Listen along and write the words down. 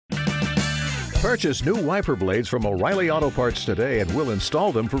Purchase new wiper blades from O'Reilly Auto Parts today and we'll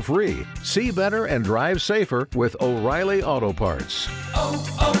install them for free. See better and drive safer with O'Reilly Auto Parts.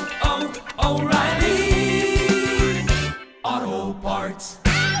 O'Reilly Auto Parts.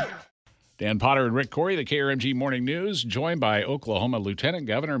 Dan Potter and Rick Corey, the KRMG Morning News, joined by Oklahoma Lieutenant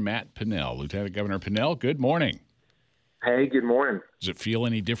Governor Matt Pinnell. Lieutenant Governor Pinnell, good morning. Hey, good morning. Does it feel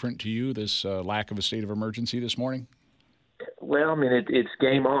any different to you, this lack of a state of emergency this morning? Well, I mean, it's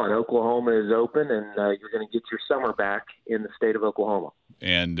game on. Oklahoma is open, and you're going to get your summer back in the state of Oklahoma.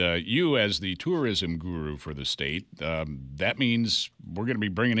 And you, as the tourism guru for the state, that means we're going to be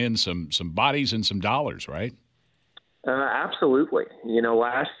bringing in some bodies and some dollars, right? Absolutely. You know,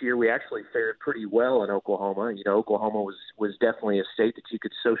 last year we actually fared pretty well in Oklahoma. You know, Oklahoma was definitely a state that you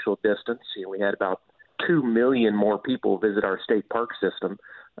could social distance. You know, we had about 2 million more people visit our state park system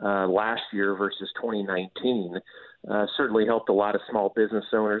last year versus 2019. Certainly helped a lot of small business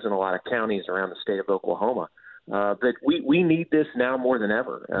owners in a lot of counties around the state of Oklahoma. But we need this now more than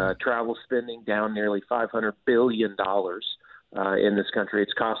ever. Travel spending down nearly $500 billion in this country.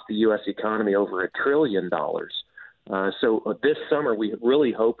 It's cost the U.S. economy over $1 trillion. So this summer, we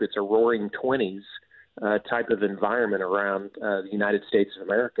really hope it's a roaring 20s type of environment around the United States of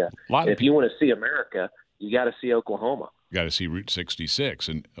America. If you want to see America, you got to see Oklahoma. Got to see Route 66.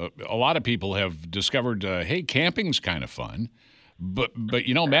 And a lot of people have discovered, hey, camping's kind of fun. But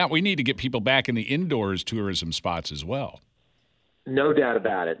you know, Matt, we need to get people back in the indoors tourism spots as well. No doubt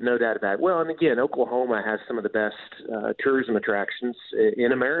about it. No doubt about it. Well, and again, Oklahoma has some of the best tourism attractions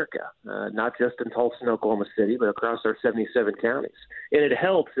in America, not just in Tulsa and Oklahoma City, but across our 77 counties. And it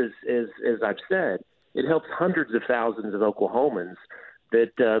helps, as I've said, it helps hundreds of thousands of Oklahomans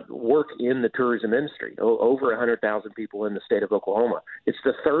that work in the tourism industry, over 100,000 people in the state of Oklahoma. It's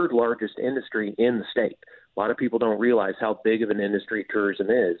the third largest industry in the state. A lot of people don't realize how big of an industry tourism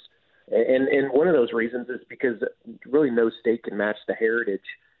is. And one of those reasons is because really no state can match the heritage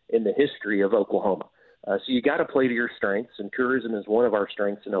and the history of Oklahoma. So you got to play to your strengths, and tourism is one of our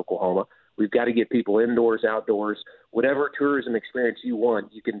strengths in Oklahoma. We've got to get people indoors, outdoors, whatever tourism experience you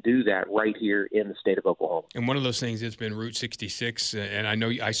want, you can do that right here in the state of Oklahoma. And one of those things has been Route 66, and I know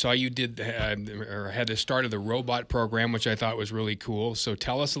I saw you did or had the start of the robot program, which I thought was really cool. So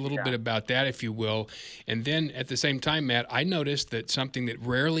tell us a little bit about that, if you will. And then at the same time, Matt, I noticed that something that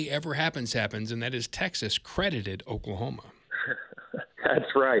rarely ever happens, and that is Texas credited Oklahoma.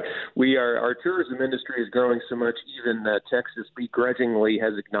 That's right. Our tourism industry is growing so much, even Texas begrudgingly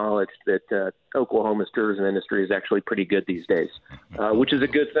has acknowledged that Oklahoma's tourism industry is actually pretty good these days, which is a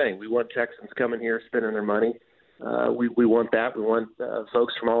good thing. We want Texans coming here, spending their money. We want that. We want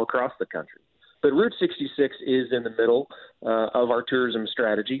folks from all across the country. But Route 66 is in the middle of our tourism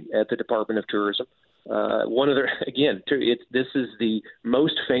strategy at the Department of Tourism. This is the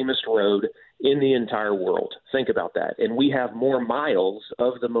most famous road in the entire world. Think about that. And we have more miles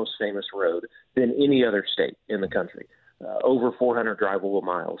of the most famous road than any other state in the country, over 400 drivable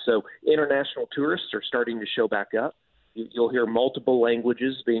miles. So international tourists are starting to show back up. You'll hear multiple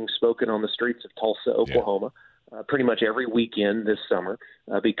languages being spoken on the streets of Tulsa, Oklahoma, pretty much every weekend this summer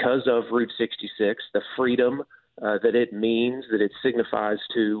because of Route 66, the freedom that it means, that it signifies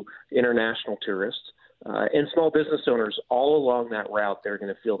to international tourists. And small business owners all along that route, they're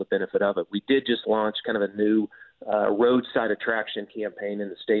going to feel the benefit of it. We did just launch kind of a new roadside attraction campaign in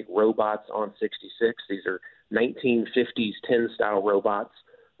the state, Robots on 66. These are 1950s 10-style robots.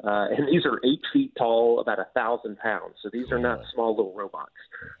 And these are 8 feet tall, about 1,000 pounds. So these are not small little robots.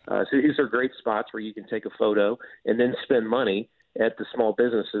 So these are great spots where you can take a photo and then spend money at the small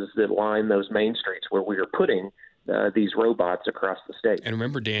businesses that line those main streets where we are putting these robots across the state. And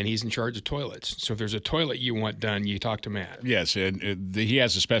remember, Dan, he's in charge of toilets. So if there's a toilet you want done, you talk to Matt. Yes, and he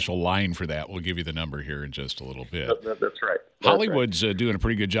has a special line for that. We'll give you the number here in just a little bit. That's right. Hollywood's doing a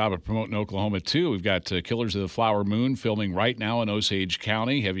pretty good job of promoting Oklahoma, too. We've got Killers of the Flower Moon filming right now in Osage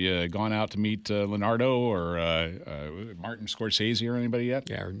County. Have you gone out to meet Leonardo or Martin Scorsese or anybody yet?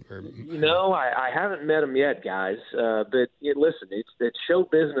 Yeah. No, I haven't met him yet, guys. But listen, it's show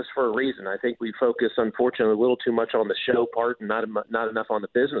business for a reason. I think we focus, unfortunately, a little too much on the show part and not enough on the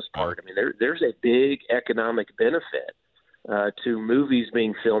business part. I mean, there's a big economic benefit to movies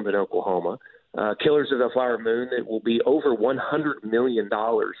being filmed in Oklahoma. Killers of the Flower Moon, it will be over $100 million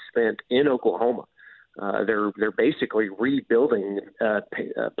spent in Oklahoma. They're basically rebuilding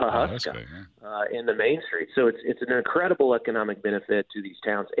Pawhuska in the main street. So it's an incredible economic benefit to these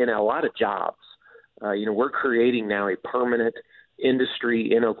towns and a lot of jobs. We're creating now a permanent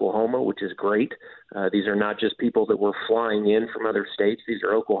industry in Oklahoma, which is great. These are not just people that we're flying in from other states. These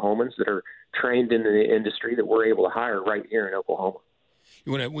are Oklahomans that are trained in the industry that we're able to hire right here in Oklahoma.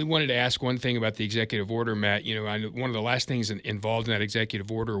 We wanted to ask one thing about the executive order, Matt. One of the last things involved in that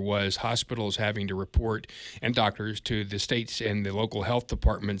executive order was hospitals having to report, and doctors, to the states and the local health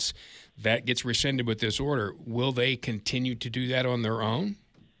departments. That gets rescinded with this order. Will they continue to do that on their own?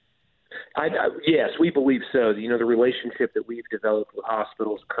 Yes, we believe so. The relationship that we've developed with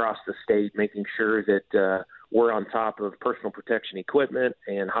hospitals across the state, making sure that we're on top of personal protection equipment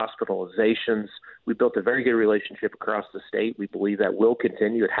and hospitalizations. We built a very good relationship across the state. We believe that will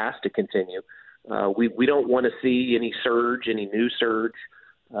continue. It has to continue. We don't want to see any new surge.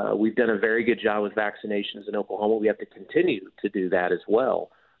 We've done a very good job with vaccinations in Oklahoma. We have to continue to do that as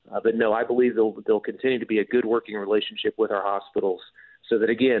well. But no, I believe there'll continue to be a good working relationship with our hospitals so that,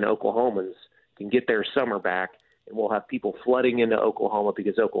 again, Oklahomans can get their summer back, and we'll have people flooding into Oklahoma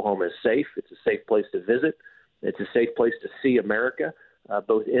because Oklahoma is safe. It's a safe place to visit. It's a safe place to see America,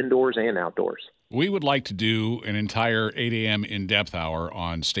 both indoors and outdoors. We would like to do an entire 8 a.m. in-depth hour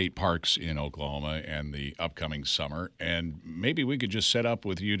on state parks in Oklahoma and the upcoming summer, and maybe we could just set up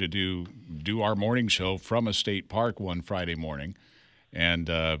with you to do our morning show from a state park one Friday morning and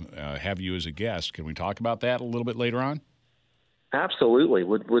have you as a guest. Can we talk about that a little bit later on? Absolutely.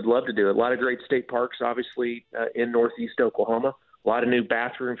 Would love to do it. A lot of great state parks, obviously, in northeast Oklahoma. A lot of new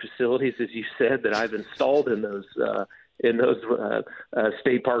bathroom facilities, as you said, that I've installed in those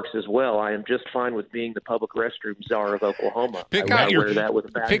state parks as well. I am just fine with being the public restroom czar of Oklahoma. Pick out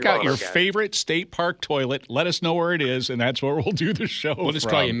your favorite state park toilet. Let us know where it is, and that's where we'll do the show. We'll just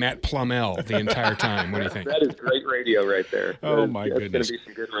call you Matt Pinnell the entire time. What do you think? That is great radio right there. Oh, my goodness. That's going to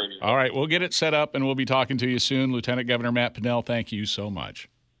be some good radio. All right, we'll get it set up, and we'll be talking to you soon. Lieutenant Governor Matt Pinnell, thank you so much.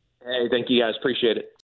 Hey, thank you guys. Appreciate it.